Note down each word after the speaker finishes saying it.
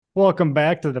Welcome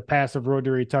back to the Passive Road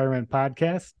to Retirement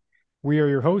podcast. We are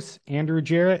your hosts, Andrew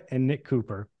Jarrett and Nick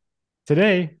Cooper.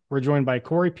 Today, we're joined by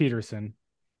Corey Peterson.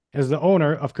 As the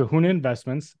owner of Kahuna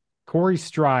Investments, Corey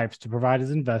strives to provide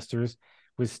his investors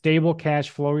with stable cash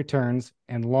flow returns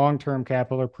and long-term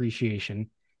capital appreciation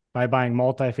by buying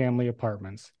multifamily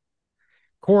apartments.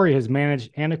 Corey has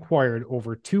managed and acquired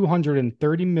over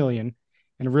 $230 million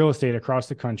in real estate across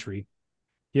the country.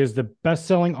 He is the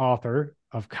best-selling author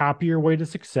of Copy Your Way to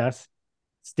Success,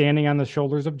 Standing on the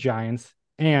Shoulders of Giants,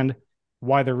 and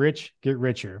Why the Rich Get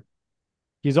Richer.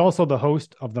 He's also the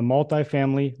host of the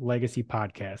Multifamily Legacy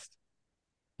podcast.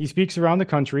 He speaks around the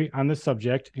country on this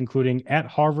subject, including at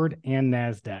Harvard and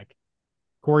NASDAQ.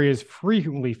 Corey is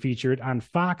frequently featured on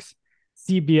Fox,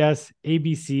 CBS,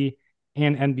 ABC,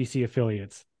 and NBC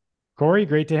affiliates. Corey,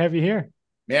 great to have you here.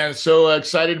 Man, so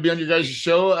excited to be on your guys'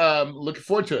 show. Looking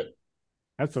forward to it.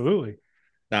 Absolutely.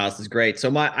 No, this is great.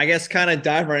 So I guess kind of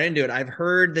dive right into it. I've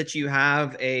heard that you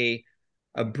have a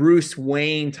Bruce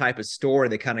Wayne type of story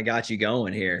that kind of got you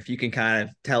going here. If you can kind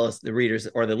of tell us, the readers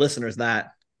or the listeners,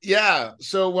 that. Yeah.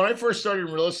 So when I first started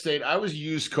in real estate, I was a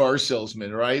used car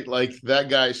salesman, right? Like that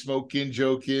guy smoking,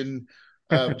 joking,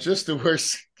 just the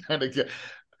worst kind of guy.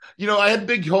 I had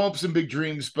big hopes and big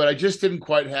dreams, but I just didn't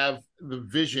quite have the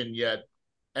vision yet.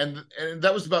 And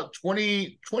that was about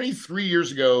 23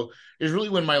 years ago is really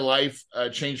when my life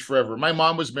changed forever. My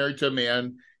mom was married to a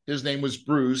man. His name was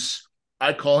Bruce.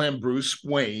 I call him Bruce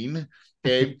Wayne.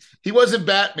 Okay. He wasn't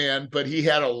Batman, but he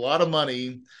had a lot of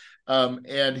money.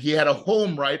 And he had a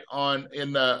home right on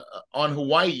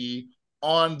Hawaii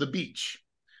on the beach.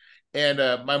 And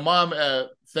my mom,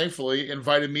 thankfully,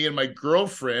 invited me and my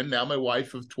girlfriend, now my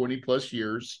wife of 20 plus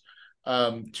years,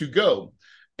 to go.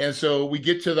 And so we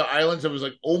get to the islands. I was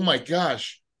like, oh my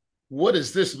gosh, what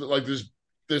is this? Like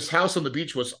this house on the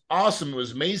beach was awesome. It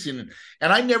was amazing.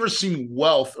 And I never seen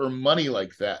wealth or money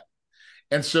like that.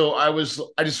 And so I just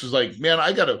was like, man,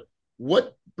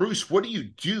 Bruce, what do you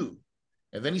do?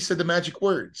 And then he said the magic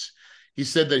words. He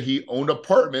said that he owned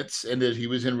apartments and that he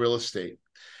was in real estate.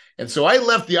 And so I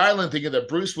left the island thinking that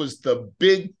Bruce was the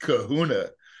big kahuna,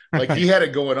 like he had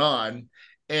it going on.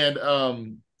 And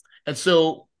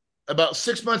so about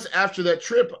 6 months after that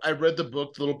trip, I read the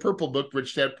book, the little purple book,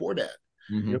 Rich Dad Poor Dad.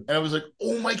 Mm-hmm. And I was like,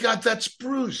 oh my God, that's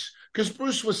Bruce. Because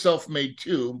Bruce was self-made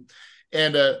too.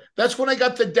 And that's when I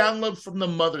got the download from the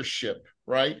mothership,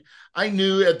 right? I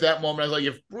knew at that moment, I was like,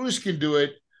 if Bruce can do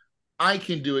it, I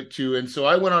can do it too. And so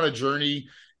I went on a journey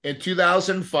in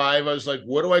 2005. I was like,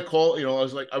 what do I call?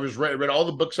 I was ready. I read all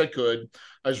the books I could.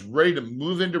 I was ready to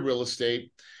move into real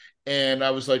estate. And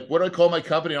I was like, what do I call my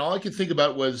company? And all I could think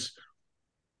about was,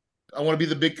 I want to be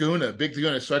the big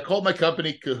kahuna. So I called my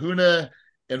company Kahuna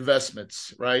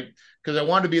Investments, right? Because I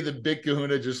wanted to be the big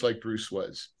kahuna just like Bruce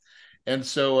was. And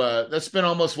so that's been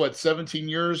almost 17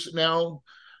 years now.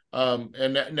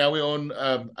 And now we own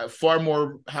far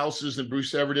more houses than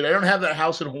Bruce ever did. I don't have that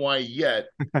house in Hawaii yet,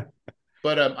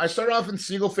 but I started off in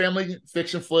single family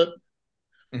fix and flip,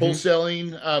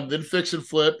 wholesaling, then fix and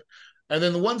flip. And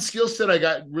then the one skill set I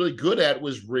got really good at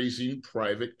was raising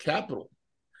private capital.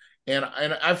 And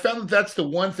I found that that's the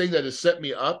one thing that has set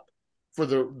me up for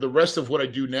the rest of what I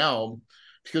do now,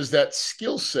 because that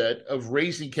skill set of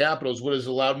raising capital is what has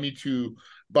allowed me to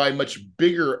buy much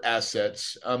bigger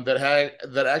assets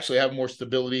that actually have more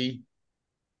stability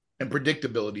and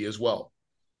predictability as well.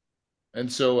 And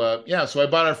so, so I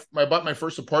bought my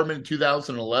first apartment in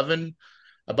 2011.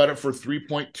 I bought it for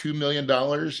 $3.2 million,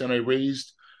 and I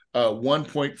raised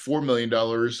 $1.4 million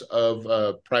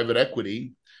of private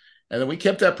equity. And then we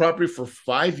kept that property for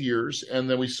 5 years, and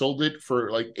then we sold it for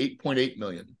like 8.8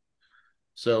 million.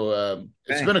 So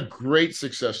it's been a great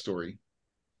success story.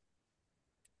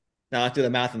 Now, I'll do the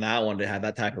math on that one to have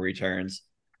that type of returns.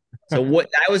 So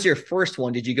that was your first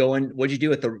one. Did you go in? What did you do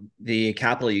with the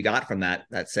capital you got from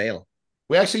that sale?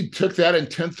 We actually took that and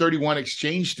 1031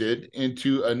 exchanged it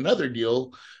into another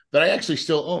deal that I actually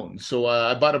still own. So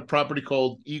I bought a property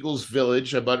called Eagles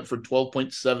Village. I bought it for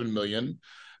 12.7 million.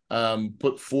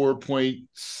 Put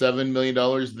 $4.7 million,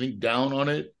 I think, down on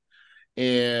it.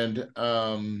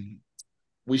 And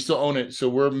we still own it. So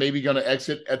we're maybe going to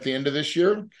exit at the end of this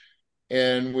year.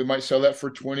 And we might sell that for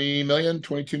 20 million,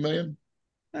 22 million.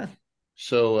 Huh.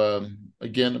 So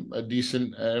again, a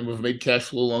decent, and we've made cash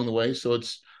flow along the way. So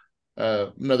it's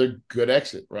another good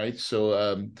exit, right?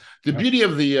 So the beauty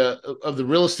of the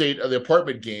real estate, of the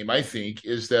apartment game, I think,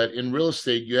 is that in real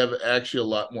estate, you have actually a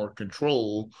lot more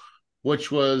control,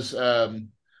 which was,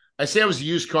 I say I was a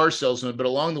used car salesman, but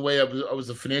along the way, I was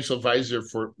a financial advisor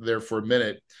for a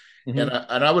minute. Mm-hmm.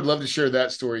 And I would love to share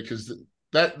that story, because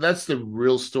that's the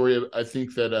real story, I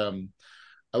think, that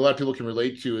a lot of people can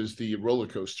relate to is the roller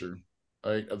coaster,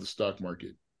 right, of the stock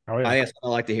market. Oh yeah. I guess I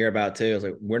like to hear about too. It's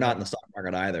like we're not Yeah. in the stock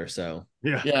market either, so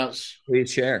Yeah. Yes,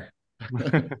 please share.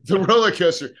 the roller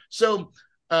coaster. So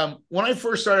when I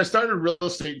first started, I started real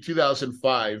estate in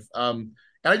 2005.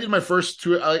 And I did my first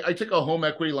two. I took a home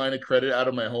equity line of credit out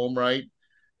of my home, right?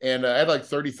 And I had like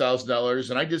 $30,000,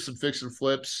 and I did some fix and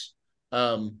flips,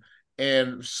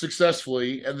 and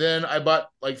successfully. And then I bought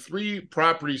like 3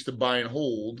 properties to buy and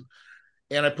hold,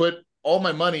 and I put all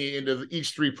my money into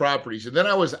each 3 properties, and then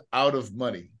I was out of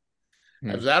money.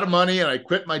 I was out of money, and I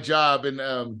quit my job,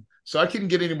 and so I couldn't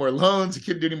get any more loans. I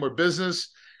couldn't do any more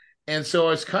business, and so I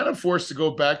was kind of forced to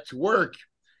go back to work.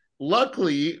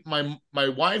 Luckily, my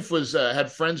wife was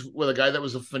had friends with a guy that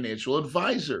was a financial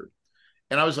advisor,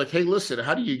 and I was like, "Hey, listen,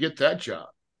 how do you get that job?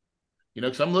 You know,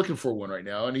 because I'm looking for one right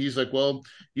now." And he's like, "Well,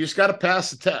 you just got to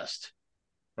pass the test,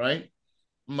 right?"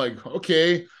 I'm like,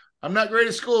 "Okay, I'm not great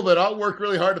at school, but I'll work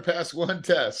really hard to pass one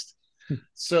test."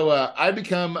 So I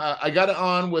got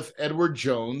on with Edward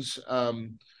Jones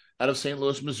out of St.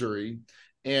 Louis, Missouri.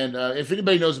 And if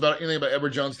anybody knows about anything about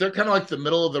Edward Jones, they're kind of like the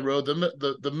middle of the road,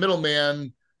 the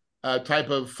middleman type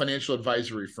of financial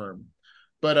advisory firm.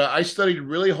 But I studied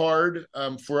really hard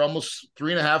for almost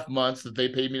 3.5 months that they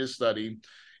paid me to study,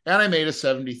 and I made a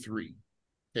 73.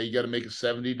 Okay, you got to make a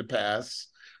 70 to pass.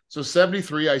 So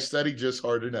 73, I studied just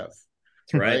hard enough.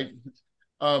 Right.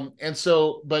 And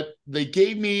so, but they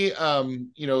gave me,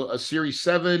 a Series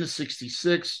 7,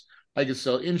 66. I could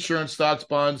sell insurance, stocks,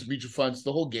 bonds, mutual funds,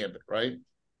 the whole gambit, right?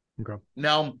 Okay.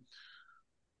 Now,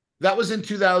 that was in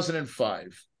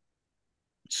 2005.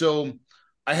 So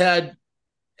I had,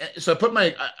 so I put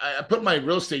my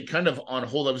real estate kind of on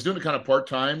hold. I was doing it kind of part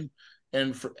time,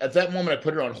 and at that moment, I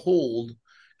put it on hold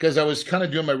because I was kind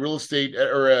of doing my real estate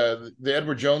or the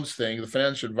Edward Jones thing, the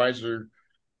financial advisor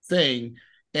thing.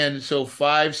 And so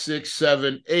 5, 6,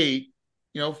 7, 8,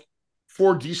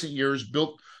 4 decent years,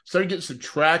 started getting some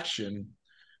traction.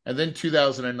 And then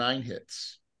 2009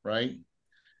 hits, right?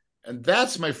 And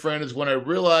that's, my friend, is when I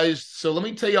realized. So let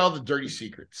me tell you all the dirty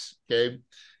secrets. Okay.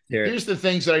 Here's the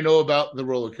things that I know about the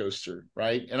roller coaster,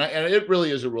 right? And it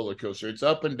really is a roller coaster. It's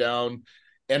up and down.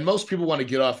 And most people want to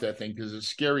get off that thing because it's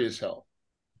scary as hell.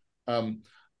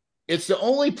 It's the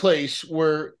only place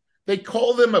where they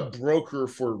call them a broker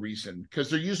for a reason, because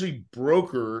they're usually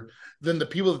broker than the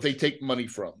people that they take money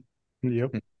from.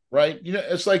 Yep. Right?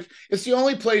 It's like it's the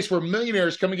only place where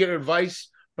millionaires come and get advice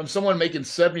from someone making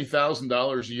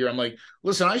 $70,000 a year. I'm like,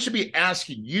 listen, I should be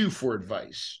asking you for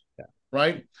advice,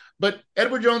 right? But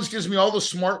Edward Jones gives me all the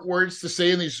smart words to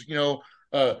say in these,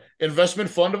 Investment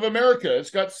Fund of America. It's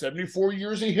got 74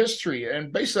 years of history,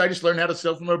 and basically, I just learned how to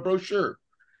sell from a brochure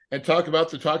and talk about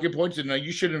the talking points. And now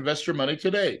you should invest your money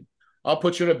today. I'll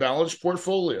put you in a balanced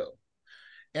portfolio.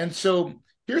 And so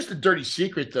here's the dirty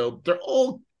secret, though. They're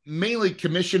all mainly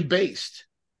commission based,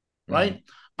 right? Mm-hmm.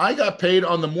 I got paid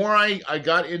on the more I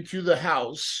got into the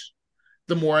house,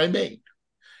 the more I made.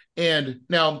 And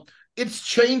now it's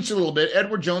changed a little bit.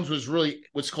 Edward Jones was really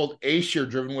what's called A share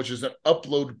driven, which is an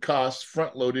upload cost,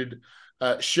 front loaded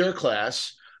share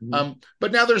class. Mm-hmm.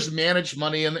 But now there's managed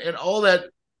money and all that.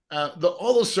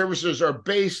 All those services are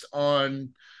based on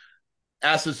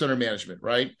assets under management,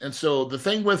 right? And so the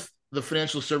thing with the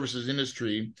financial services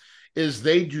industry is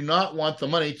they do not want the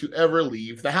money to ever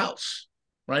leave the house,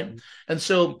 right? Mm-hmm. And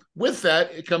so with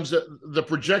that, it comes the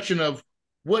projection of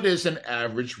what is an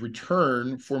average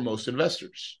return for most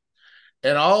investors.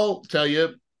 And I'll tell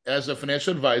you, as a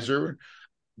financial advisor,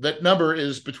 that number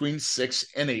is between 6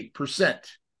 and 8%.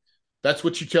 That's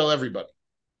what you tell everybody.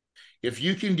 If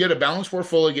you can get a balanced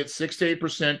portfolio, get 6 to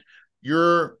 8%,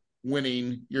 you're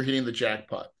winning, you're hitting the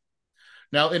jackpot.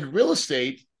 Now, in real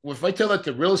estate, if I tell that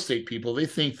to real estate people, they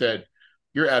think that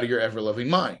you're out of your ever-loving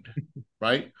mind,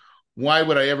 right? Why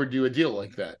would I ever do a deal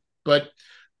like that?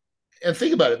 And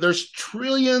think about it, there's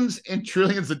trillions and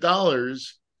trillions of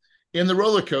dollars in the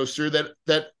roller coaster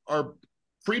that are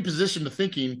pre-positioned to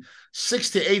thinking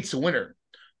 6 to 8 is a winner.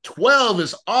 12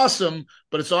 is awesome,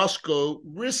 but it's also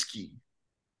risky,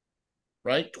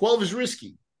 right? 12 is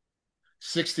risky.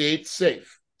 6 to 8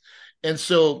 safe. And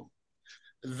so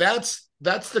that's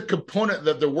the component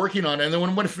that they're working on. And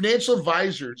then when financial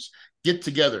advisors get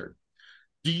together,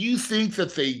 do you think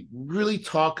that they really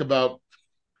talk about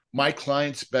my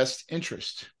client's best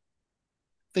interest?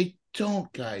 They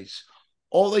don't, guys.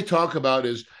 All they talk about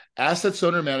is assets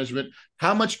under management.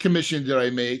 How much commission did I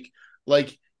make?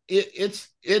 Like it's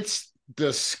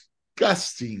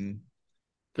disgusting,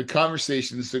 the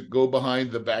conversations that go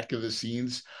behind the back of the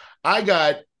scenes. I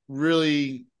got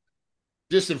really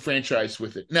disenfranchised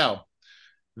with it. Now,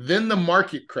 then the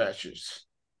market crashes.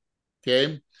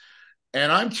 Okay.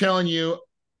 And I'm telling you,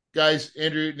 guys,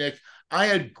 Andrew, Nick, I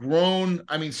had grown,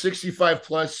 65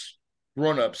 plus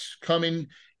grown-ups coming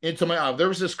into my office. There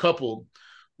was this couple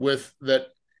with that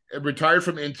retired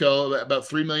from Intel, about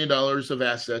 $3 million of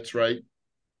assets, right?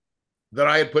 That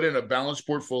I had put in a balanced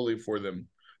portfolio for them,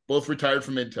 both retired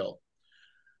from Intel.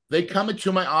 They come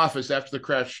into my office after the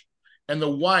crash, and the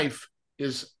wife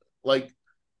is like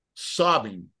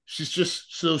sobbing. She's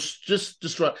just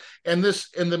distraught. And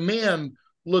the man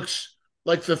looks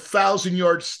like the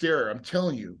 1,000-yard stare. I'm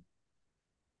telling you.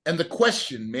 And the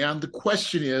question, man, the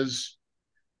question is,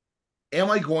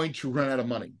 am I going to run out of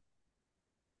money?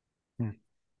 Hmm.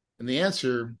 And the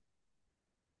answer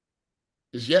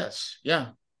is yes. Yeah.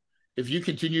 If you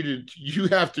continue you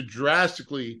have to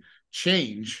drastically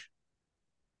change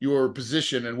your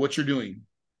position and what you're doing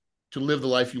to live the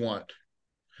life you want.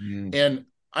 Mm. And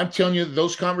I'm telling you,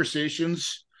 those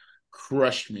conversations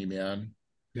crushed me, man.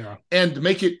 Yeah. And to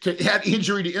make it, to add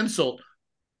injury to insult,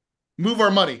 move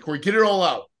our money, Corey, get it all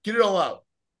out. Get it all out.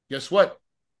 Guess what?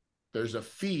 There's a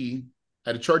fee. I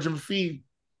had to charge him a fee.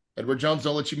 Edward Jones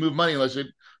don't let you move money unless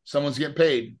someone's getting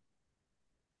paid.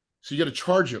 So you got to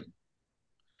charge him.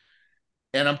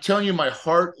 And I'm telling you, my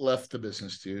heart left the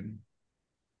business, dude.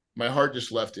 My heart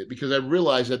just left it because I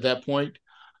realized at that point,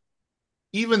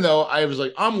 even though I was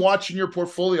like, I'm watching your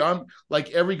portfolio, I'm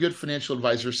like every good financial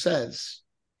advisor says,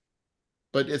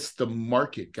 but it's the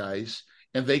market, guys,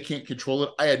 and they can't control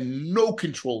it. I had no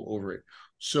control over it.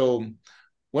 So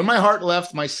when my heart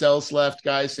left, my cells left,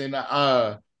 guys, and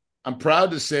I'm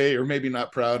proud to say, or maybe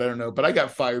not proud, I don't know, but I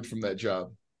got fired from that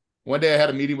job. One day I had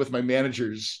a meeting with my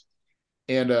managers,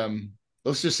 and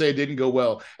let's just say it didn't go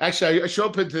well. Actually, I show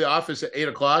up into the office at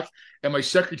 8:00, and my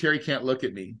secretary can't look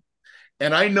at me.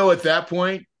 And I know at that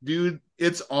point, dude,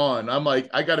 it's on. I'm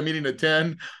like, I got a meeting at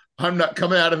 10. I'm not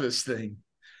coming out of this thing.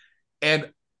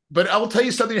 But I will tell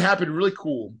you something that happened really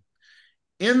cool.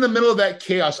 In the middle of that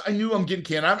chaos, I knew I'm getting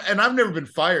canned. And I've never been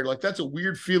fired. Like, that's a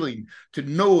weird feeling to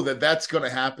know that that's going to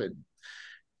happen.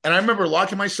 And I remember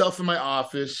locking myself in my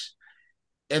office.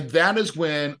 And that is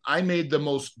when I made the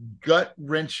most gut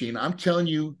wrenching, I'm telling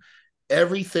you,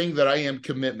 everything that I am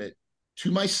commitment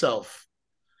to myself,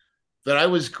 that I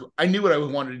knew what I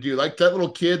wanted to do. Like that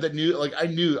little kid that knew, like I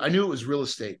knew it was real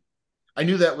estate. I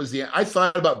knew that was I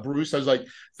thought about Bruce. I was like,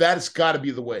 that has got to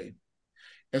be the way.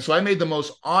 And so I made the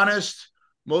most honest,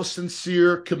 most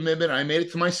sincere commitment. I made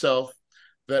it to myself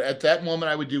that at that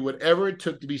moment I would do whatever it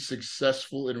took to be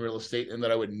successful in real estate and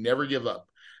that I would never give up.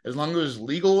 As long as it was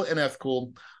legal and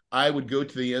ethical, I would go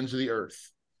to the ends of the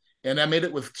earth. And I made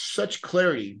it with such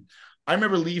clarity. I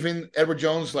remember leaving Edward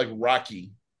Jones like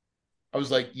Rocky. I was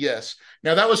like, yes.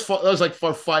 Now that was like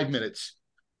for 5 minutes,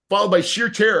 followed by sheer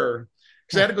terror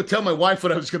because I had to go tell my wife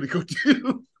what I was going to go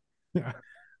do. Yeah.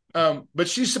 But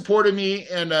she supported me,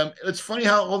 and it's funny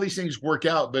how all these things work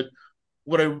out. But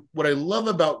what I love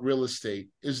about real estate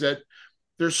is that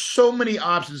there's so many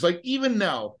options. Like even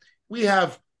now, we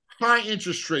have high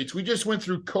interest rates. We just went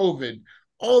through COVID,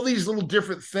 all these little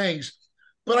different things,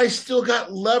 but I still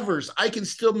got levers. I can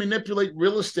still manipulate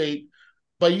real estate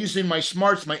by using my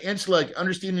smarts, my intellect,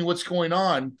 understanding what's going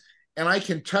on, and I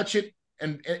can touch it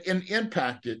and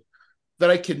impact it that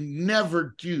I can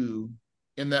never do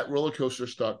in that roller coaster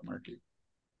stock market.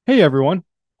 Hey, everyone.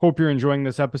 Hope you're enjoying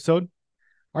this episode.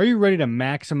 Are you ready to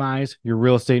maximize your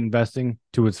real estate investing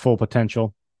to its full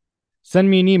potential? Send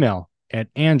me an email at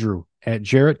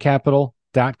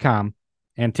andrew@jarrettcapital.com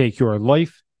and take your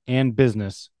life and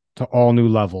business to all new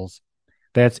levels.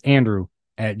 That's Andrew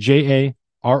at JARRETT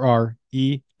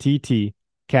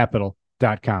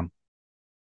capital.com.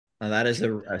 Now, that is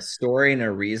a story and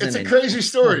a reason. It's a crazy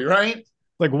story, right?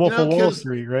 Like Wolf of Wall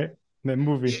Street, right? That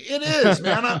movie. It is,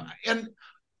 man. And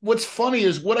what's funny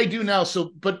is what I do now.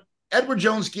 But Edward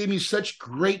Jones gave me such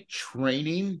great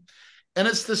training, and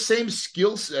it's the same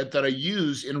skill set that I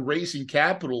use in raising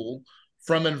capital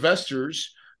from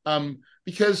investors,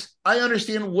 because I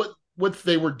understand what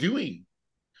they were doing,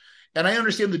 and I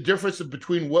understand the difference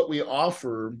between what we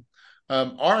offer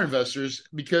our investors,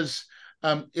 because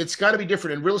it's got to be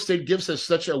different. And real estate gives us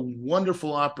such a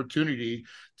wonderful opportunity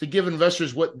to give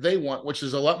investors what they want, which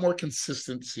is a lot more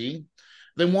consistency.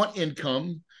 They want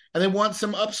income, and they want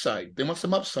some upside. They want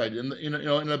some upside in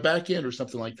the back end or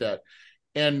something like that.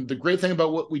 And the great thing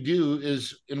about what we do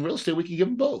is in real estate, we can give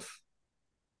them both.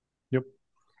 Yep.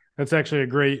 That's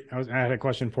actually I had a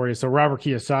question for you. So Robert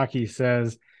Kiyosaki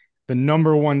says the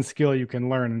number one skill you can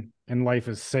learn in life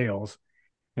is sales.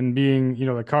 And being,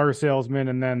 the car salesman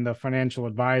and then the financial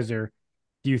advisor,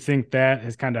 do you think that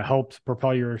has kind of helped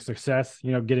propel your success,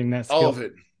 getting that skill? All of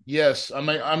it. Yes.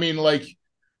 I mean, like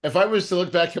if I was to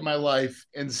look back at my life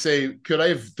and say, could I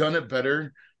have done it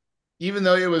better? Even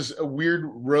though it was a weird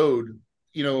road,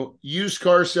 used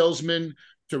car salesman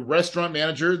to restaurant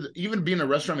manager, even being a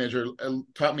restaurant manager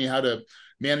taught me how to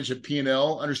manage a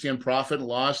P&L, understand profit and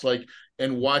loss,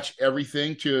 and watch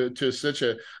everything to such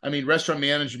a, I mean, restaurant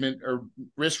management or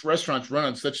restaurants run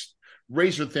on such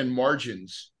razor thin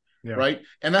margins, Yeah. right?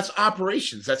 And that's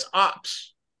operations, that's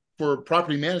ops for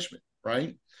property management,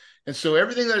 right? And so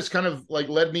everything that's kind of like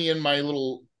led me in my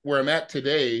little where I'm at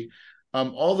today,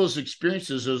 all those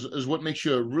experiences is what makes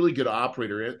you a really good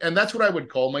operator. And that's what I would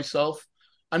call myself.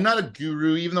 I'm not a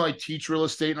guru, even though I teach real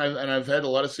estate and I've had a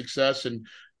lot of success and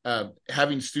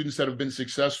having students that have been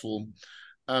successful.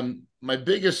 My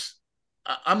biggest,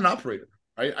 I'm an operator.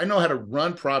 I know how to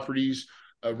run properties,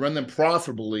 run them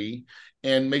profitably,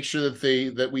 and make sure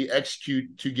that we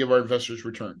execute to give our investors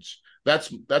returns.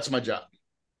 That's my job.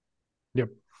 Yep.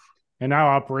 And now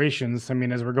operations, I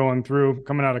mean, as we're going through,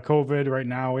 coming out of COVID right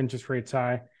now, interest rates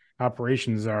high,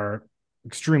 operations are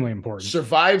extremely important.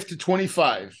 Survive to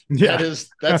 25. Yeah.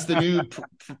 That's the new,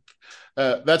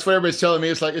 that's what everybody's telling me.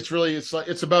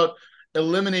 It's about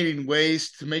eliminating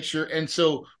waste to make sure. And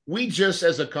so we just,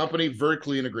 as a company,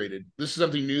 vertically integrated. This is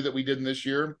something new that we did in this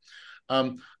year.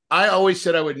 I always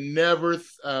said I would never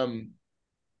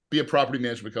be a property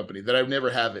management company, that I would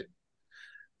never have it.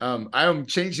 I am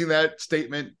changing that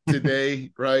statement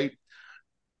today, right?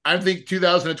 I think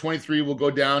 2023 will go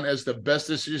down as the best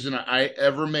decision I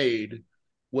ever made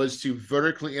was to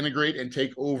vertically integrate and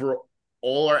take over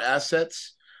all our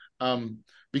assets,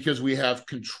 because we have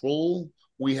control.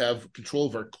 We have control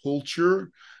of our culture,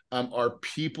 our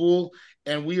people,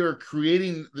 and we are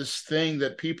creating this thing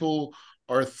that people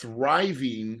are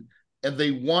thriving and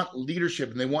they want leadership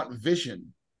and they want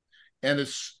vision. And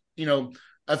it's,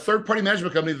 a third-party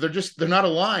management company, they're not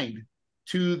aligned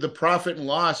to the profit and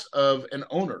loss of an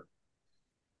owner.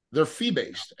 They're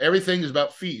fee-based. Everything is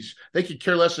about fees. They could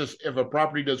care less if a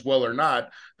property does well or not.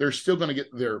 They're still going to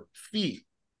get their fee.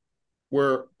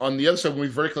 Where on the other side, when we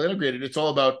vertically integrated, it's all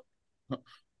about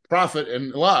profit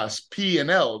and loss,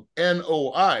 P&L,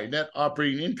 NOI, net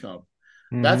operating income.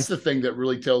 Mm-hmm. That's the thing that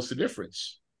really tells the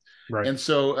difference. Right. And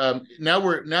so now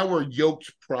we're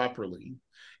yoked properly.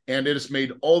 And it has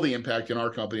made all the impact in our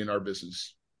company and our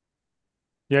business.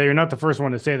 Yeah, you're not the first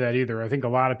one to say that either. I think a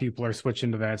lot of people are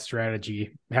switching to that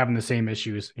strategy, having the same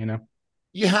issues,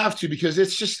 You have to, because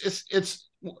it's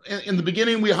in the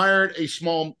beginning, we hired a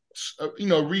small,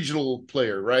 regional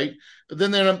player, right? But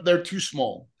then they're too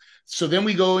small. So then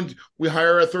we go and we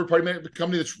hire a third-party management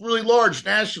company that's really large,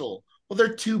 national. Well,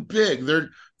 they're too big.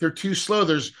 They're too slow.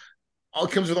 It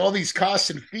comes with all these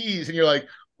costs and fees. And you're like,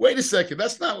 wait a second,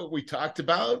 that's not what we talked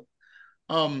about.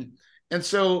 And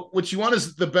so what you want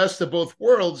is the best of both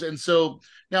worlds. And so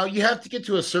now you have to get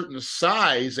to a certain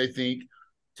size, I think,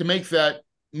 to make that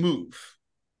move.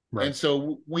 Right. And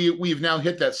so we've now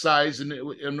hit that size,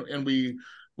 and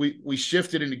we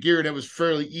shifted into gear, and it was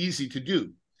fairly easy to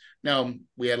do. Now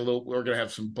we're going to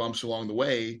have some bumps along the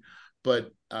way,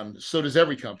 but so does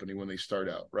every company when they start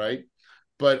out, right?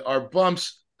 But our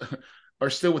bumps are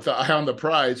still with the eye on the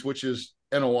prize, which is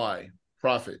NOI,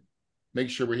 profit. Make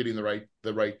sure we're hitting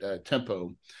the right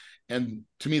tempo, and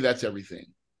to me, that's everything.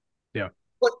 Yeah.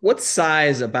 What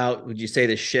size about would you say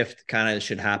the shift kind of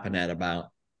should happen at about?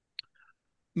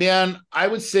 Man, I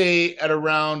would say at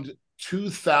around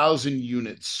 2,000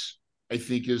 units, I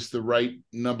think is the right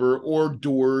number, or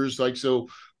doors. So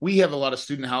we have a lot of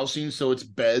student housing, so it's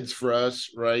beds for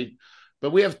us, right?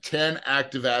 But we have 10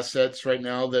 active assets right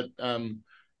now that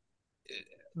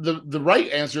the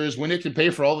right answer is when it can pay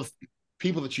for all the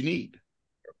people that you need,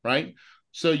 right?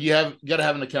 So you got to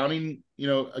have an accounting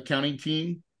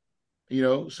team,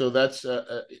 so that's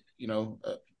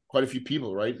quite a few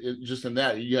people, right? Just in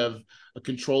that, you have a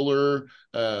controller,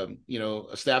 a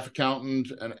staff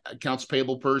accountant, an accounts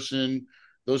payable person.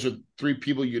 Those are 3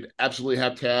 people you'd absolutely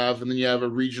have to have, and then you have a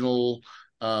regional,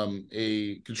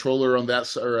 a controller on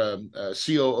that, or a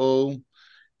COO,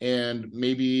 and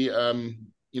maybe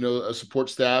a support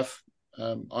staff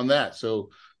on that.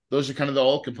 So those are kind of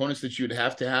all components that you'd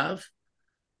have to have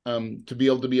to be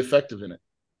able to be effective in it.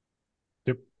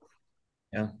 Yep.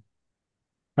 Yeah.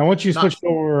 Now, once you switched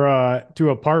over to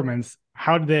apartments,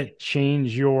 how did that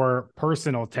change your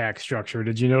personal tax structure?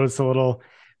 Did you notice a little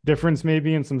difference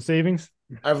maybe in some savings?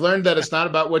 I've learned that it's not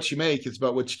about what you make, it's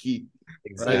about what you keep.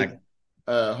 Exactly.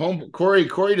 Right?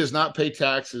 Corey does not pay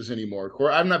taxes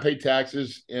anymore. I've not paid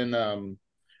taxes in or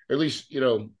at least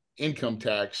income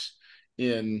tax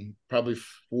in probably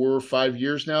 4 or 5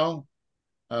 years now.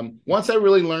 Once I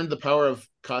really learned the power of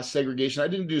cost segregation, I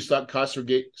didn't do stock cost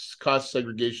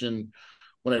segregation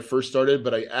when I first started,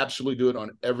 but I absolutely do it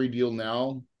on every deal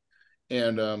now.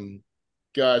 And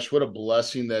gosh, what a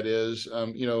blessing that is.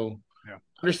 Yeah.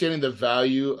 Understanding the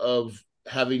value of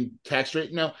having tax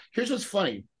rate. Now, here's what's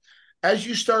funny. As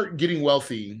you start getting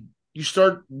wealthy, you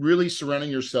start really surrounding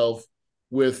yourself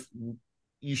with,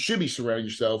 you should be surrounding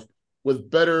yourself with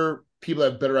better people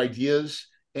that have better ideas,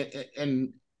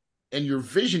 and and your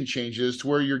vision changes to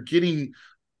where you're getting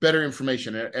better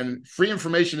information. And free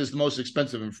information is the most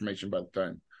expensive information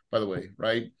by the way,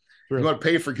 right? True. You want to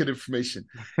pay for good information.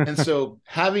 And so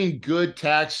having good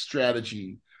tax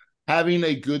strategy, having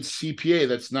a good CPA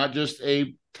that's not just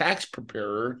a tax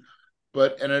preparer,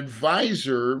 but an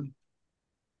advisor,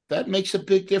 that makes a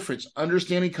big difference.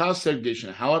 Understanding cost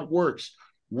segregation, how it works,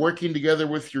 working together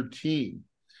with your team,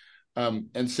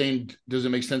 and saying, does it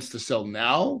make sense to sell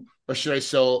now, or should I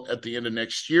sell at the end of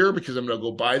next year because I'm going to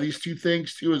go buy these two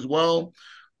things too as well?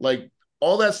 Like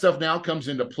all that stuff now comes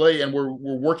into play, and we're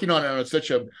working on it on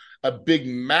such a big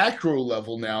macro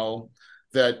level now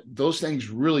that those things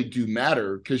really do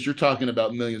matter, because you're talking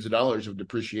about millions of dollars of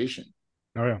depreciation.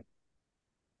 Oh yeah.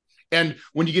 And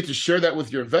when you get to share that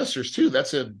with your investors too,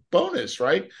 that's a bonus,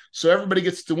 right? So everybody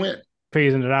gets to win.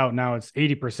 Phasing it out now, it's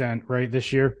 80%, right,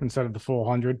 this year instead of the full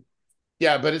 100.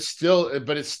 Yeah, but it's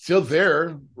still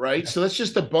there, right? So that's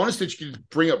just a bonus that you can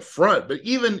bring up front. But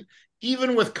even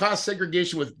with cost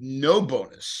segregation with no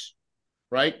bonus,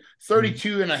 right?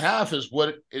 32 and a half is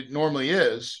what it normally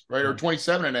is, right? Or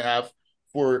 27 and a half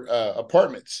for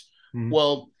apartments.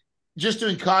 Well, just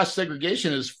doing cost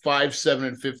segregation is 5, 7,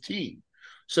 and 15.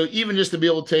 So even just to be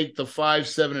able to take the 5,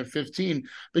 7, and 15,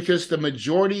 because the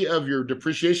majority of your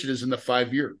depreciation is in the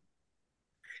 5-year.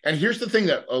 And here's the thing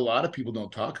that a lot of people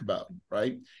don't talk about,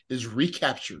 right? Is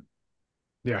recapture.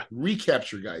 Yeah.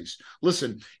 Recapture, guys.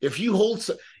 Listen, if you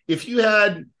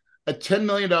had a $10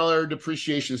 million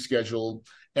depreciation schedule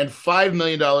and $5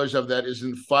 million of that is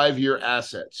in 5-year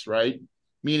assets, right?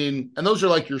 Meaning, and those are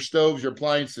like your stoves, your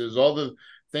appliances, all the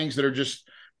things that are just,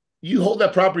 you hold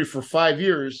that property for 5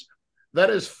 years, that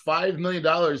is $5 million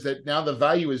that now the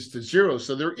value is to zero.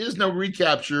 So there is no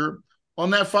recapture on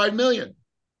that $5 million.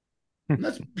 And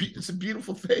it's a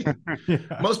beautiful thing. Yeah.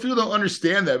 Most people don't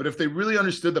understand that, but if they really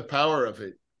understood the power of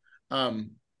it,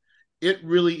 it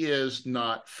really is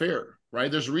not fair, right?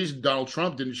 There's a reason Donald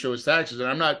Trump didn't show his taxes. And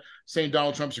I'm not saying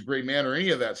Donald Trump's a great man or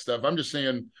any of that stuff. I'm just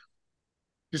saying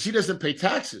because he doesn't pay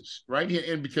taxes, right?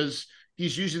 And because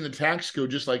he's using the tax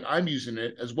code just like I'm using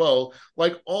it as well,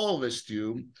 like all of us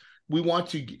do. We want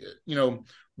to,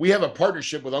 we have a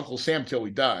partnership with Uncle Sam till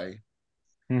we die.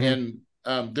 And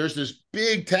there's this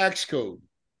big tax code,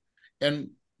 and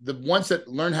the ones that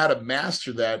learn how to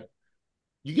master that,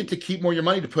 you get to keep more of your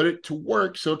money to put it to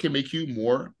work so it can make you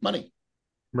more money.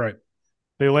 Right.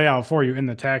 They lay out for you in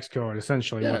the tax code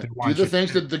essentially what they want. Do the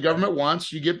things that the government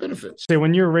wants, you get benefits. Say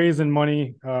when you're raising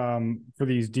money for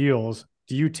these deals,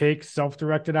 do you take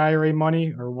self-directed IRA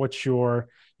money, or what's your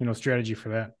strategy for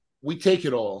that? We take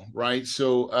it all, right?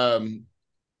 So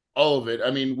all of it.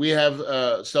 I mean, we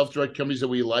have self-direct companies that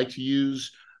we like to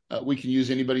use. We can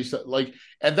use anybody's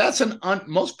and that's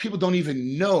most people don't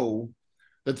even know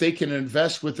that they can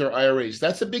invest with their IRAs.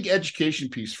 That's a big education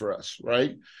piece for us,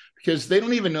 right? Because they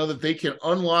don't even know that they can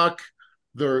unlock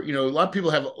their, a lot of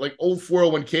people have like old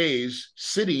 401ks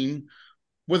sitting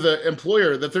with an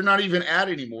employer that they're not even at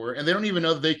anymore. And they don't even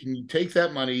know that they can take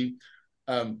that money,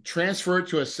 transfer it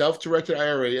to a self-directed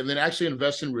IRA, and then actually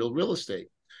invest in real estate.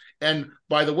 And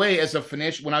by the way,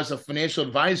 when I was a financial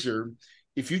advisor,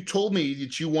 if you told me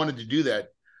that you wanted to do that,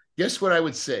 guess what I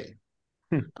would say?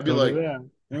 I'd be like,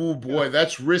 oh boy,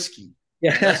 that's risky.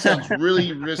 Yeah. That sounds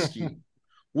really risky.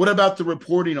 What about the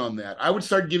reporting on that? I would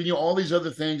start giving you all these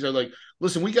other things. I'm like,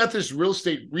 listen, we got this real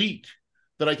estate REIT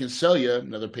that I can sell you,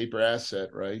 another paper asset,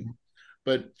 right?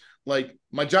 But like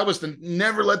my job was to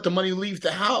never let the money leave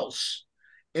the house.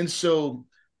 And so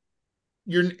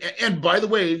and by the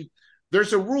way,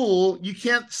 there's a rule, you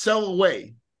can't sell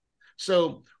away.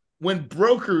 So when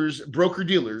broker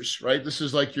dealers, right? This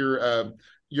is like your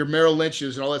Merrill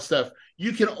Lynch's and all that stuff.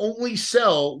 You can only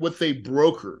sell what they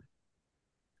broker,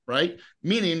 right?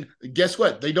 Meaning, guess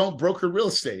what? They don't broker real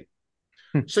estate.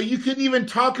 So you couldn't even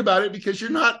talk about it because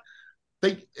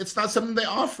it's not something they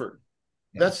offer.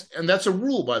 Yeah. That's a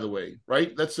rule, by the way,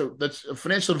 right? That's a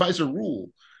financial advisor rule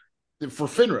for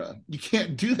FINRA. You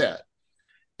can't do that.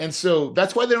 And so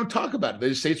that's why they don't talk about it. They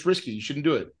just say it's risky. You shouldn't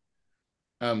do it.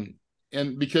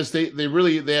 And because they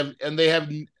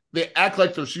act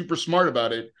like they're super smart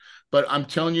about it, but I'm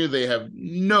telling you, they have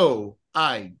no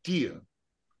idea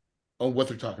on what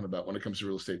they're talking about when it comes to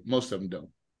real estate. Most of them don't.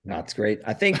 That's great.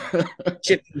 I think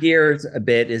shifting gears a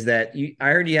bit is that I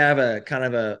heard you have a kind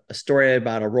of a story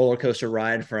about a roller coaster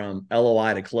ride from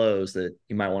LOI to close that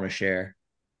you might want to share.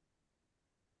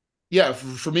 Yeah,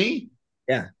 for me,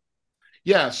 Yeah.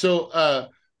 yeah. So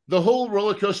the whole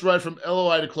roller coaster ride from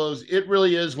LOI to close, it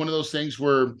really is one of those things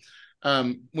where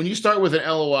when you start with an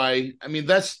LOI, I mean,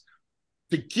 that's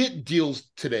to get deals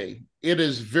today. It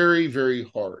is very, very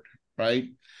hard, right?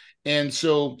 And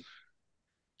so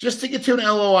just to get to an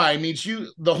LOI means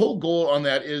the whole goal on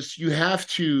that is you have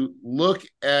to look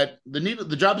at the needle.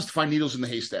 The job is to find needles in the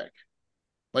haystack.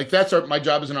 Like that's my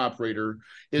job as an operator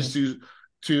is to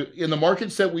in the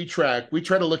markets that we track, we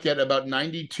try to look at about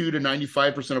 92 to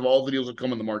 95% of all the deals that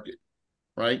come in the market,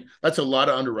 right? That's a lot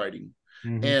of underwriting.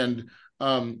 Mm-hmm.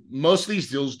 And most of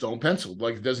these deals don't pencil,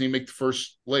 like it doesn't even make the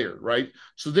first layer, right?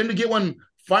 So then to get one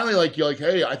finally, like you're like,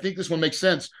 hey, I think this one makes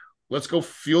sense. Let's go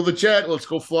fuel the jet. Let's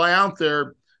go fly out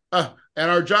there. And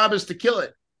our job is to kill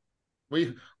it.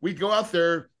 We go out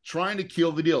there trying to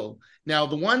kill the deal. Now,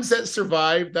 the ones that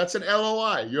survive, that's an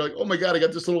LOI. You're like, oh my God, I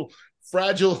got this little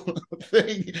fragile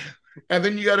thing. And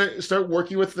then you got to start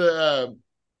working with the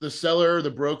seller, the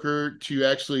broker to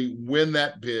actually win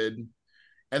that bid.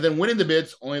 And then winning the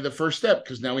bid's only the first step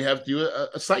because now we have to do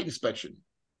a site inspection,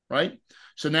 right?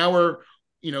 So now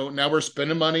we're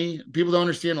spending money. People don't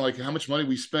understand like how much money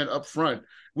we spent up front.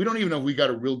 We don't even know if we got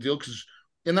a real deal because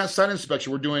in that site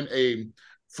inspection, we're doing a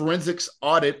forensics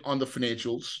audit on the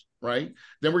financials, right?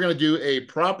 Then we're going to do a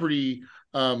property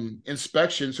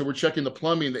inspection. So we're checking the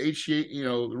plumbing, the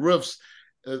HVA, the roofs,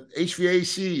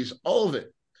 HVACs, all of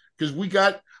it. Because we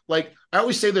got, like, I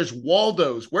always say there's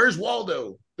Waldos. Where's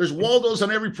Waldo? There's Waldos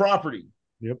on every property.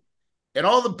 Yep. And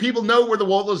all the people know where the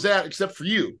Waldo's at except for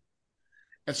you.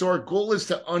 And so our goal is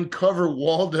to uncover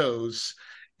Waldos.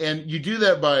 And you do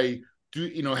that by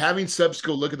having subs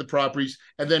go look at the properties.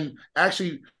 And then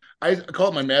actually, I call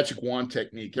it my magic wand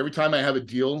technique. Every time I have a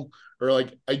deal or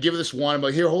like I give this wand, I'm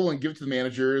like, here, hold on, give it to the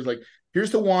manager. It's like,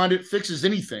 here's the wand. It fixes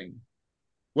anything.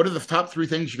 What are the top 3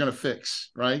 things you're going to fix,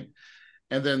 right?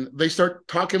 And then they start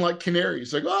talking like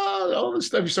canaries, like, oh, all this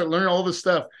stuff. You start learning all this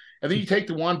stuff. And then you take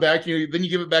the wand back, then you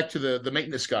give it back to the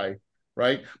maintenance guy,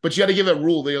 right? But you got to give a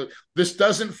rule. This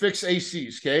doesn't fix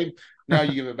ACs, okay? Now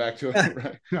you give it back to him,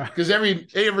 right? Because every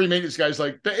maintenance guy's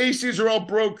like, the ACs are all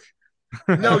broke.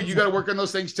 No, you got to work on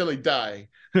those things till they die.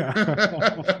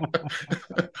 But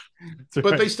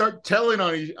they start telling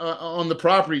on the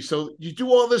property. So you do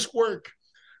all this work.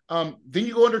 Then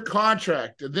you go under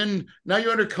contract. And then now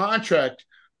you're under contract.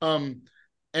 And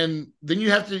then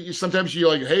you have to, sometimes you're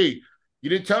like, hey, you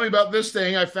didn't tell me about this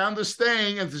thing. I found this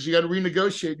thing. And so you got to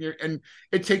renegotiate. And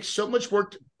it takes so much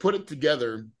work to put it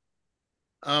together.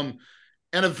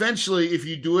 And eventually, if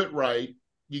you do it right,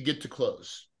 you get to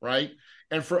close, right?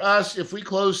 And for us, if we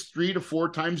close 3 to 4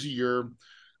 times a year,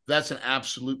 that's an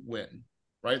absolute win,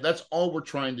 right? That's all we're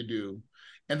trying to do.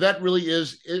 And that really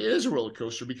it is a roller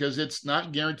coaster because it's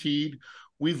not guaranteed.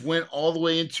 We've went all the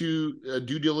way into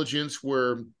due diligence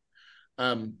where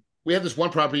we had this one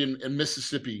property in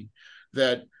Mississippi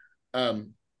that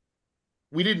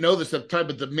we didn't know this at the time,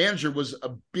 but the manager was a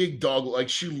big dog. Like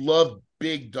she loved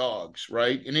big dogs,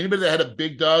 right? And anybody that had a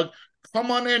big dog,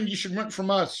 come on in. You should rent from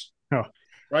us. Oh,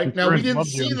 right now, we didn't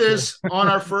see this on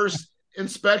our first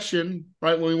inspection,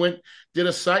 right? When we did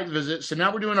a site visit. So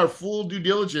now we're doing our full due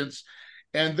diligence,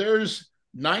 and there's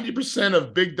 90%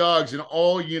 of big dogs in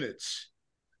all units.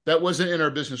 That wasn't in our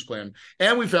business plan.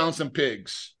 And we found some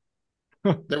pigs.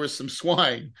 There was some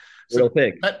swine. Little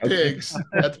pig. Pigs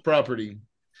at the property.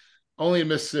 Only in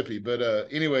Mississippi. But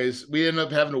anyways, we ended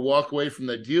up having to walk away from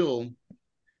that deal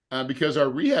because our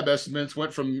rehab estimates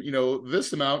went from,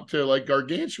 this amount to like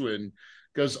gargantuan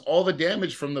because all the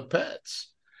damage from the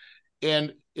pets.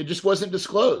 And it just wasn't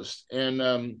disclosed.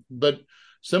 And but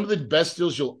some of the best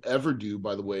deals you'll ever do,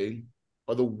 by the way,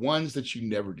 are the ones that you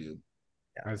never do.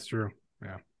 That's true.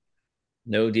 Yeah.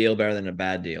 No deal better than a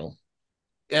bad deal.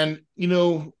 And,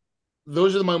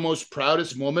 those are my most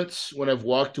proudest moments when I've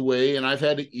walked away and I've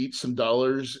had to eat some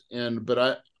dollars.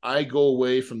 But I go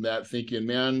away from that thinking,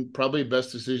 man, probably the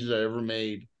best decisions I ever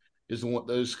made is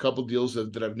those couple deals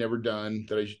that I've never done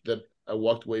that I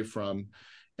walked away from.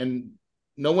 And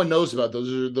no one knows about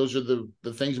those are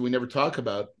the things that we never talk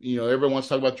about. Everyone wants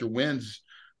to talk about your wins,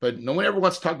 but no one ever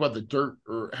wants to talk about the dirt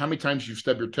or how many times you've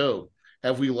stubbed your toe.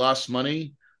 Have we lost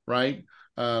money? Right?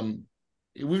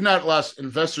 We've not lost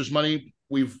investors' money.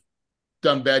 We've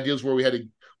done bad deals where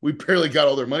we barely got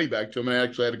all their money back to them and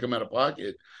actually had to come out of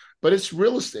pocket. But it's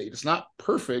real estate. It's not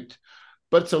perfect,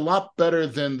 but it's a lot better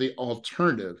than the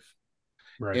alternative.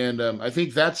 Right. And I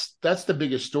think that's the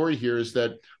biggest story here is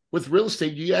that with real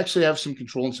estate, you actually have some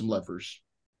control and some levers.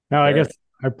 Now, I Sure. guess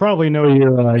I probably know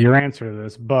your answer to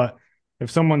this, but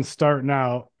if someone's starting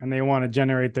out and they want to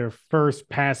generate their first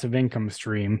passive income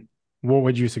stream, what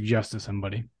would you suggest to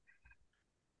somebody?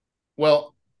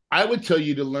 Well, I would tell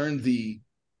you to learn the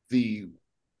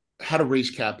how to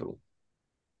raise capital,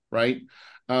 right?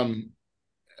 Um,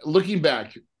 Looking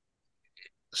back,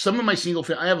 some of my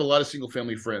I have a lot of single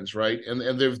family friends, right?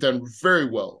 And they've done very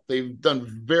well. They've done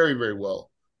very, very well.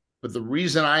 But the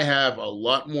reason I have a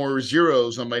lot more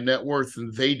zeros on my net worth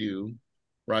than they do,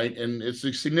 right? And it's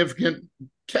a significant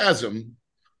chasm,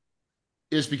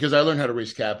 is because I learned how to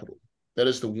raise capital. That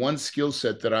is the one skill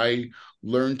set that I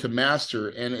learned to master.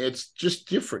 And it's just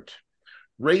different.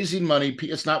 Raising money,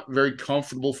 it's not very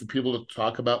comfortable for people to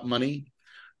talk about money,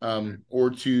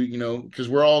 or to, because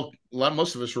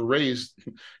most of us were raised,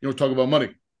 talk about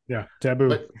money. Yeah,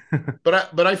 taboo.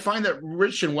 But but I find that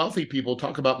rich and wealthy people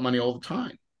talk about money all the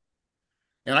time,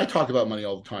 and I talk about money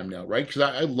all the time now, right? Because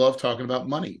I love talking about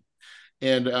money,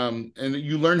 and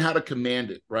you learn how to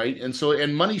command it, right?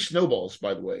 And money snowballs,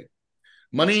 by the way.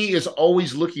 Money is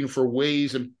always looking for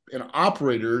ways and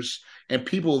operators and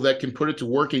people that can put it to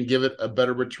work and give it a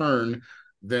better return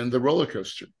than the roller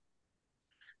coaster.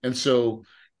 And so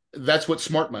that's what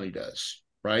smart money does,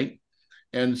 right?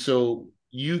 And so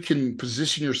you can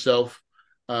position yourself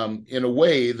in a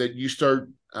way that you start,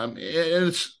 and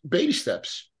it's baby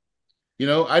steps.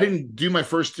 I didn't do my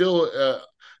first deal.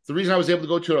 The reason I was able to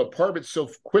go to an apartment so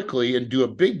quickly and do a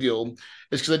big deal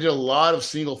is because I did a lot of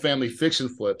single family fix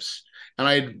and flips, and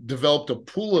I developed a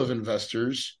pool of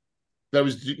investors that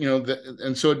was,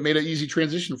 and so it made an easy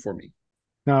transition for me.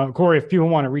 Now, Corey, if people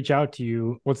want to reach out to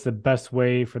you, what's the best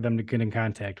way for them to get in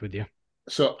contact with you?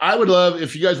 So I would love,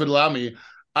 if you guys would allow me,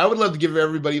 I would love to give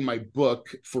everybody my book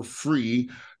for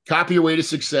free. Copy Your Way to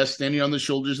Success, Standing on the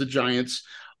Shoulders of Giants.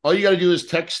 All you got to do is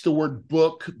text the word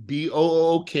book,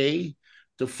 BOOK, to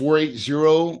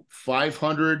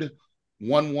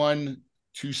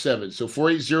 480-500-1127. So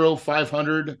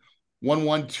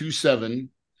 480-500-1127.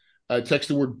 Text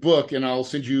the word book, and I'll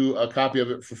send you a copy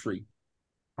of it for free.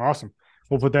 Awesome.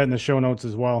 We'll put that in the show notes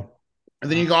as well.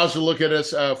 And then you can also look at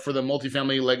us for the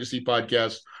Multifamily Legacy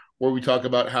podcast, where we talk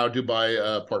about how to buy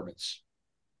apartments.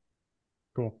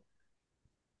 Cool.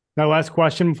 Now, last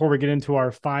question before we get into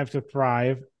our 5 to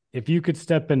Thrive. If you could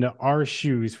step into our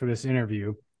shoes for this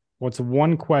interview, what's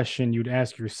one question you'd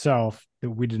ask yourself that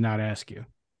we did not ask you?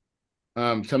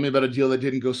 Tell me about a deal that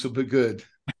didn't go so good,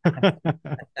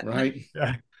 right?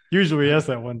 Yeah, usually we ask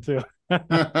that one too.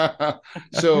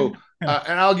 So,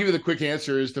 and I'll give you the quick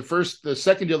answer is the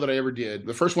second deal that I ever did,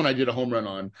 the first one I did a home run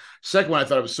on. Second one, I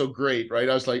thought it was so great, right?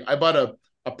 I was like, I bought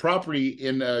a property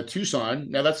in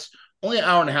Tucson. Now that's only an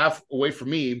hour and a half away from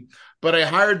me, but I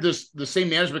hired the same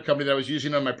management company that I was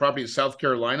using on my property in South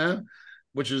Carolina,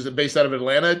 which is based out of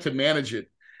Atlanta, to manage it.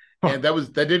 And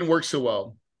that didn't work so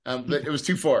well. It was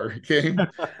too far. Okay.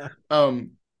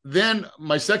 Then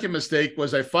my second mistake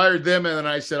was I fired them, and then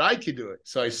I said I could do it.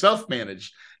 So I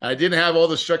self-managed. I didn't have all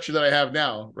the structure that I have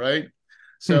now, right?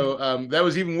 So that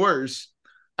was even worse.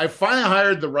 I finally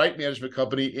hired the right management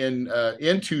company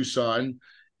in Tucson,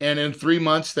 and in 3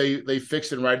 months they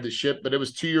fixed and righted the ship. But it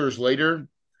was 2 years later,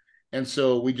 and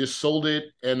so we just sold it,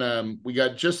 and we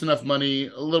got just enough money,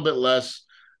 a little bit less.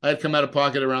 I had come out of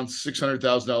pocket around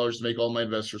 $600,000 to make all my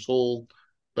investors whole.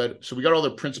 But so we got all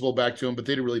their principal back to them, but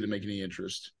they really didn't make any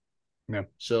interest. Yeah.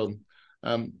 So,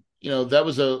 that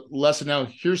was a lesson. Now,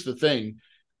 here's the thing.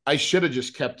 I should have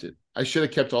just kept it. I should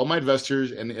have kept all my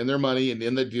investors and their money and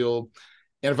in the deal.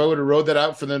 And if I would have rode that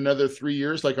out for another 3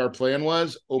 years, like our plan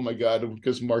was, oh my God,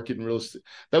 because market and real estate,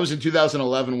 that was in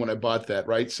 2011 when I bought that,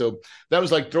 right? So that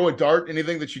was like throw a dart.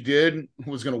 Anything that you did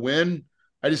was going to win.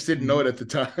 I just didn't know it at the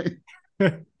time.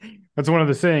 That's one of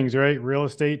the sayings, right? Real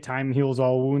estate, time heals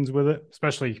all wounds with it,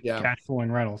 especially Yeah. cash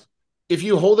flowing rentals. If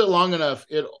you hold it long enough,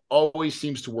 it always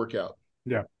seems to work out.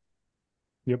 Yeah.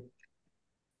 Yep.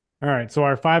 All right. So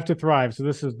our 5 to Thrive. So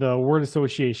this is the word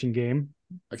association game.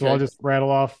 Okay. So I'll just rattle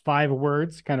off 5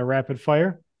 words, kind of rapid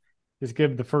fire. Just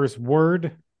give the first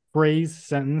word, phrase,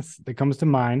 sentence that comes to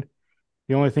mind.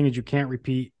 The only thing is you can't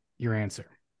repeat your answer.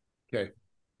 Okay.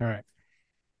 All right.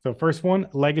 So first one,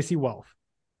 legacy wealth.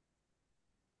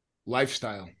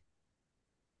 Lifestyle.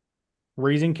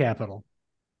 Raising capital.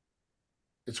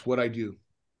 It's what I do.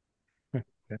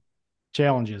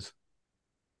 Challenges.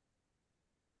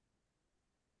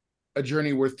 A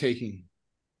journey worth taking.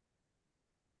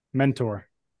 Mentor.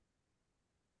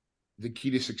 The key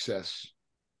to success.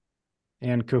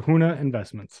 And Kahuna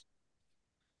investments.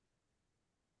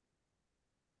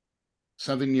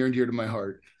 Something near and dear to my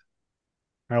heart.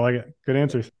 I like it. Good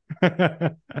answers.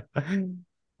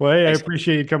 Well, hey, I Thanks.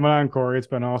 appreciate you coming on, Corey. It's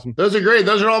been awesome. Those are great.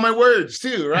 Those are all my words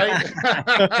too, right?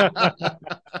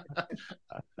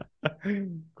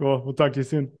 Cool. We'll talk to you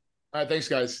soon. All right. Thanks,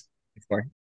 guys. Thanks, Corey.